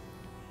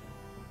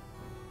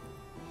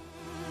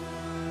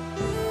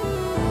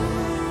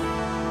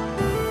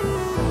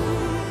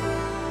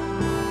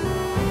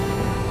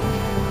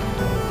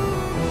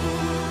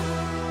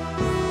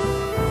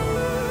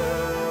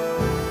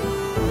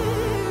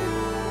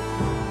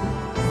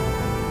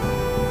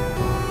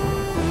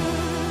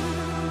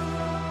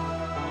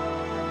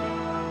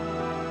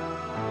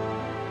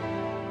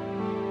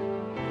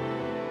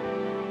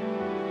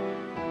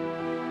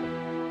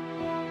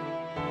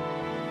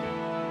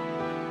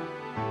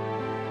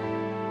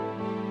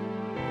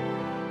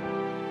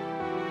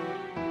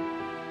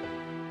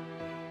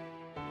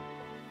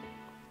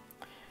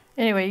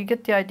 Anyway, you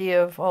get the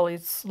idea of all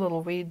these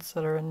little weeds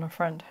that are in the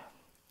front.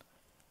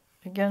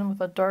 Again, with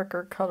a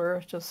darker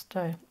color, just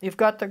you've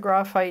got the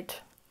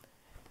graphite,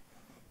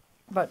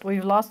 but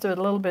we've lost it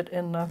a little bit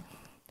in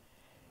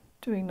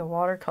doing the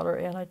watercolor,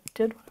 and I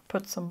did want to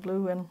put some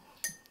blue in.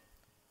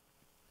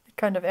 It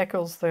kind of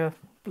echoes the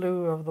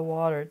blue of the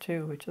water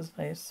too, which is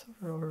nice.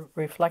 It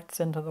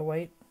reflects into the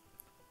white.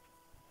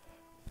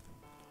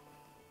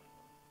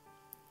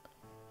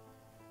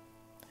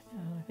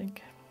 And I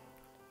think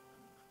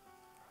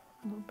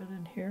a little bit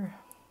in here.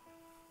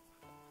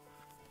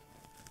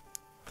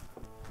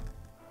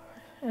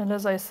 And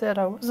as I said,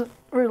 I wasn't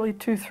really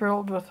too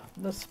thrilled with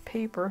this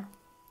paper.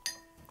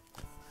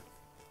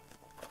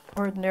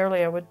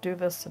 Ordinarily I would do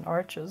this in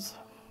arches.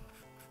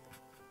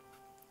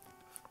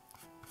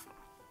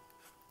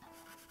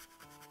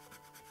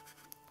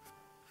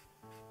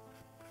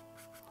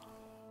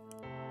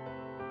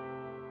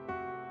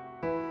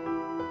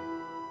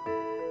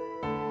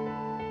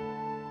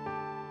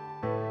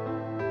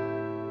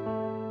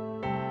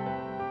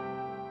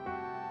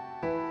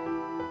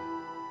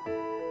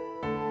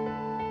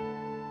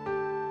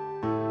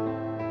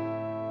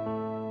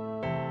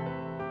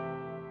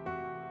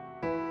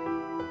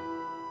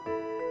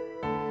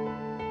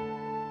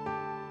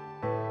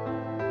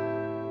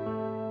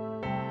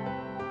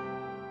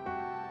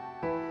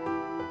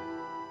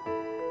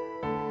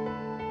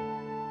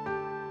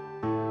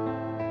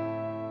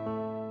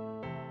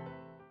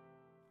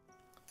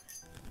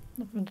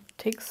 I'm going to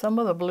take some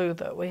of the blue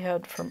that we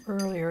had from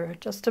earlier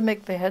just to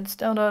make the head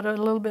stand out a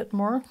little bit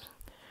more.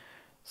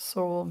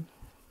 So we'll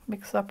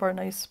mix up our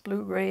nice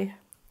blue-gray.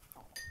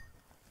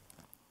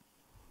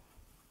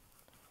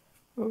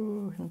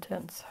 Ooh,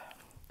 intense.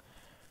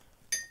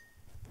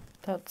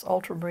 That's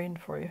ultramarine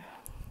for you.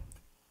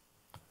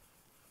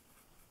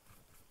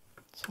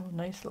 So a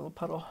nice little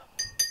puddle.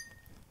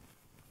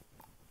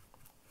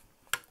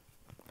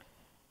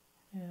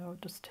 Yeah, I'll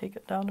just take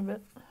it down a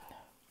bit.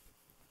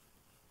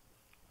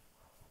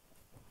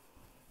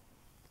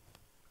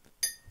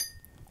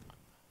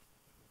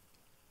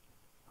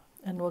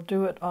 And we'll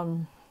do it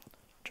on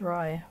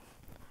dry.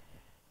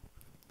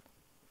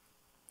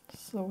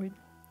 So you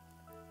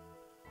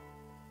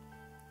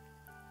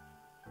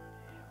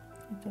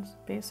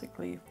just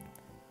basically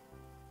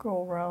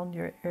go around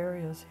your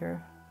areas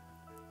here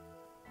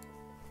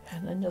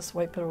and then just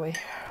wipe it away.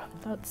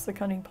 That's the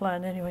cunning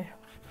plan anyway.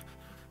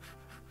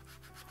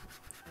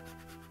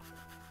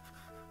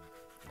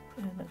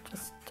 And it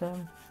just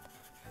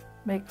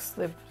makes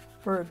the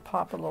bird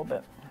pop a little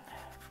bit.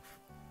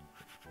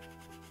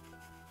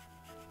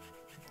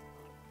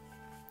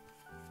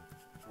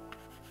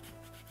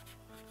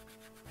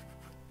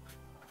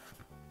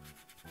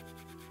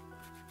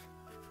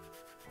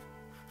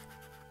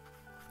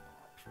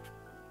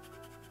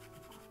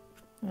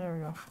 There we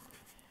go.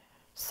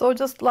 So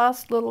just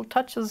last little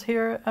touches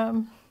here.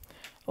 I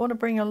want to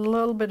bring a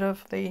little bit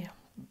of the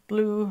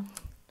blue.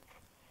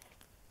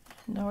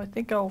 Now I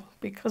think I'll,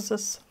 because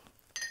this,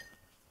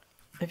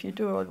 if you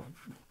do a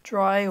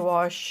dry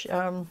wash,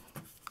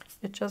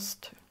 it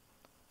just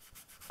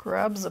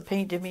grabs the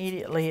paint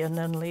immediately and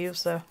then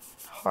leaves a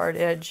hard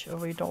edge.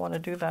 We don't want to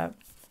do that.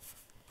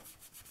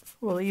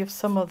 We'll leave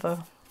some of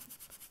the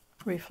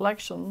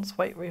reflections,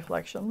 white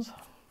reflections.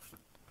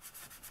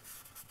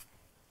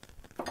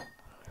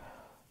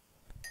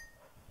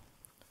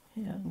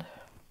 And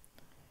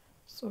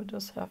so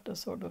just have to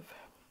sort of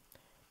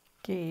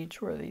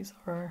gauge where these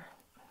are.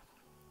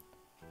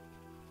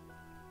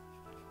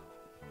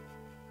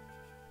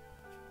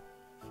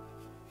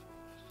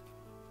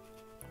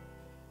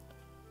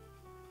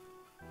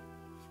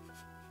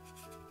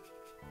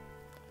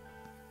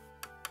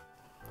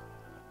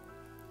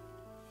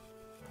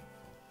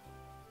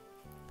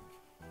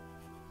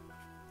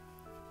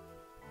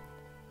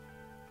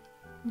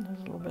 There's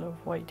a little bit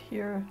of white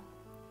here.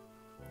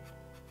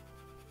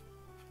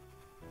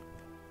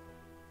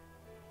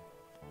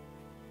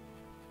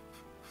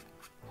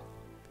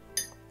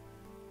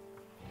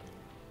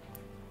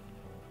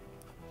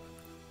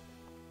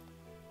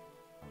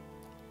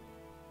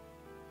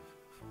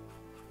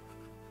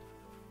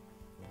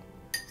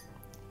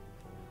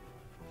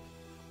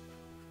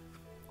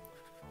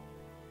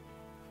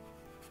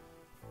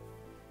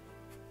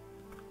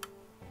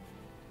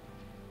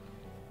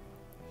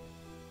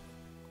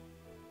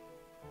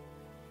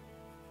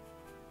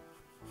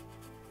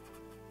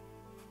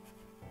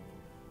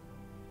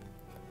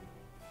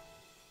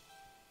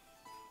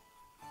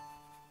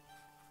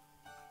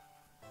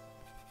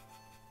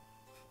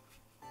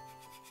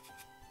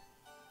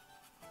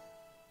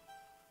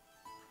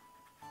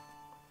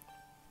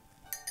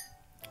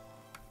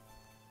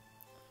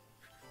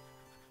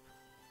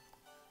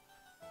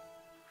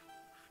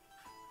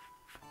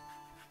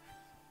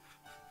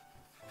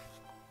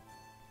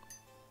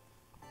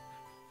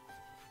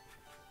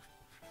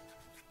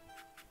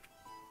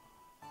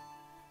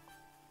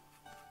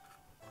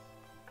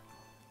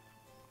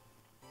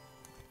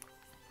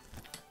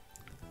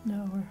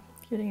 Now we're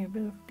getting a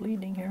bit of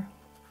bleeding here.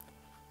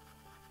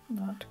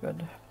 Not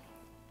good.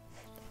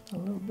 A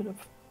little bit of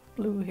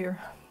blue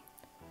here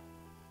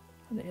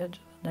on the edge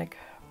of the neck.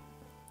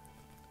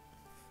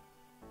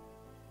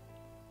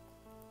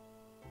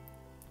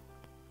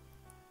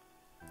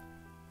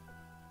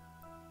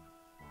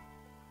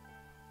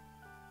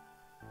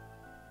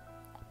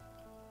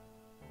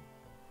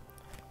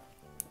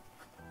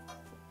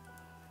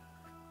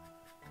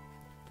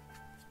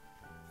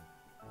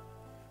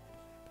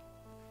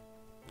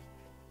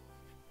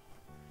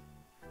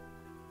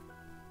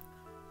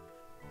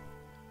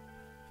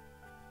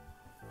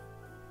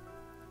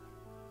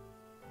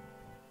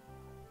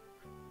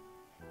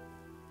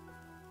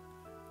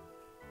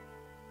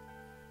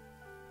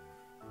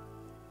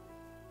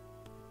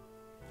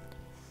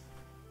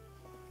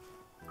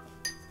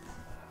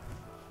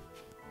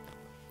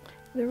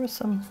 There were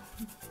some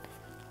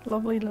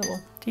lovely little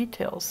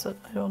details that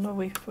I don't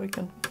know if we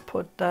can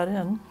put that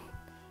in.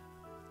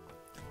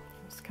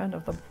 It's kind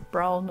of the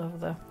brown of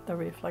the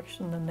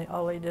reflection, and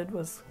all they did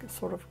was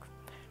sort of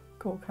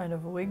go kind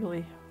of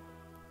wiggly.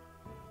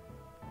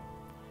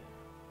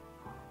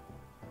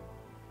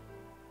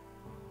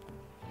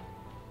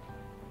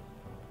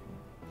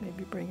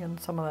 Maybe bring in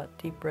some of that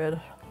deep red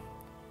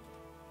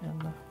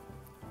and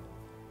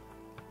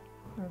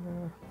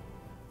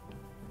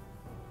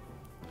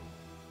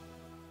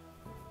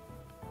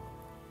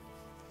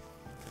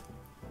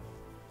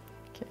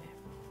okay,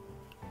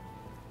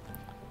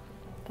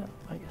 that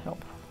might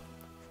help.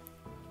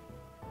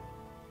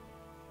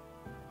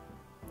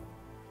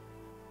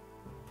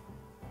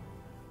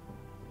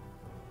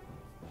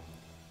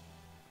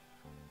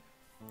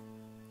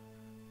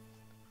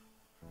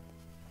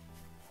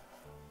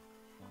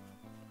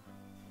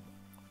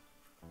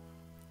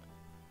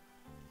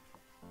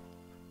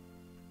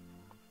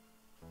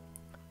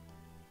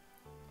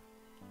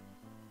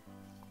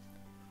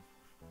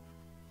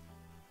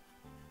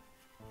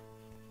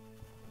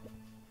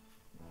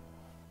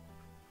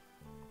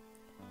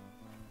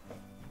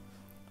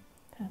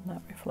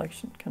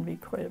 reflection can be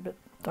quite a bit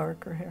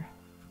darker here.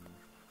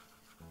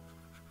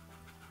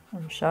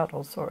 Or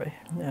shadow, sorry.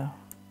 Yeah.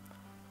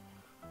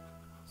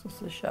 This is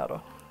the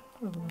shadow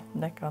of the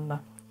neck on the.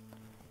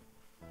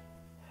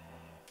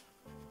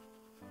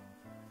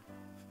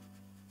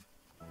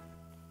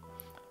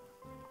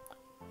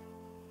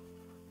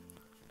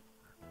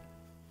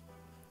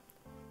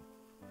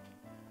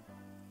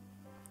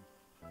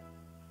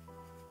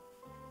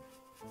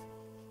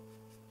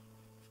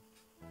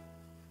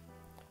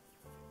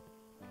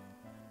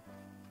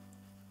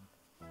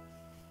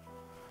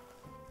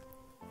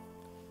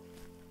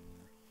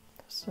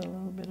 Just a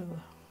little bit of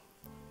a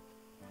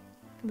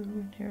blue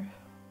in here.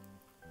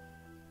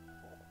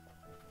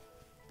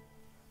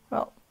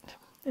 Well,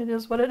 it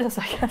is what it is,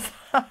 I guess.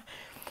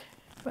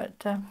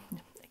 But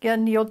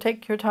again, you'll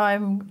take your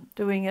time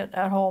doing it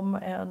at home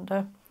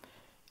and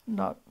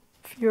not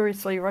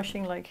furiously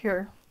rushing like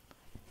here.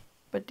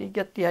 But you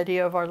get the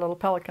idea of our little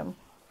pelican.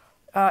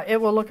 It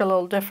will look a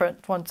little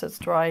different once it's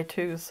dry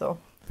too, so.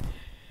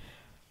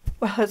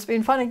 Well, it's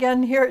been fun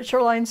again here at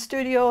Shoreline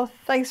Studio.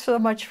 Thanks so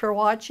much for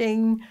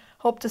watching.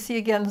 Hope to see you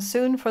again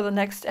soon for the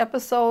next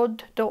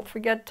episode. Don't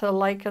forget to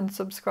like and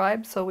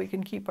subscribe so we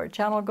can keep our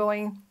channel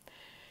going.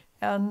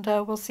 And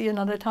we'll see you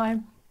another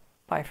time.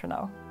 Bye for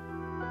now.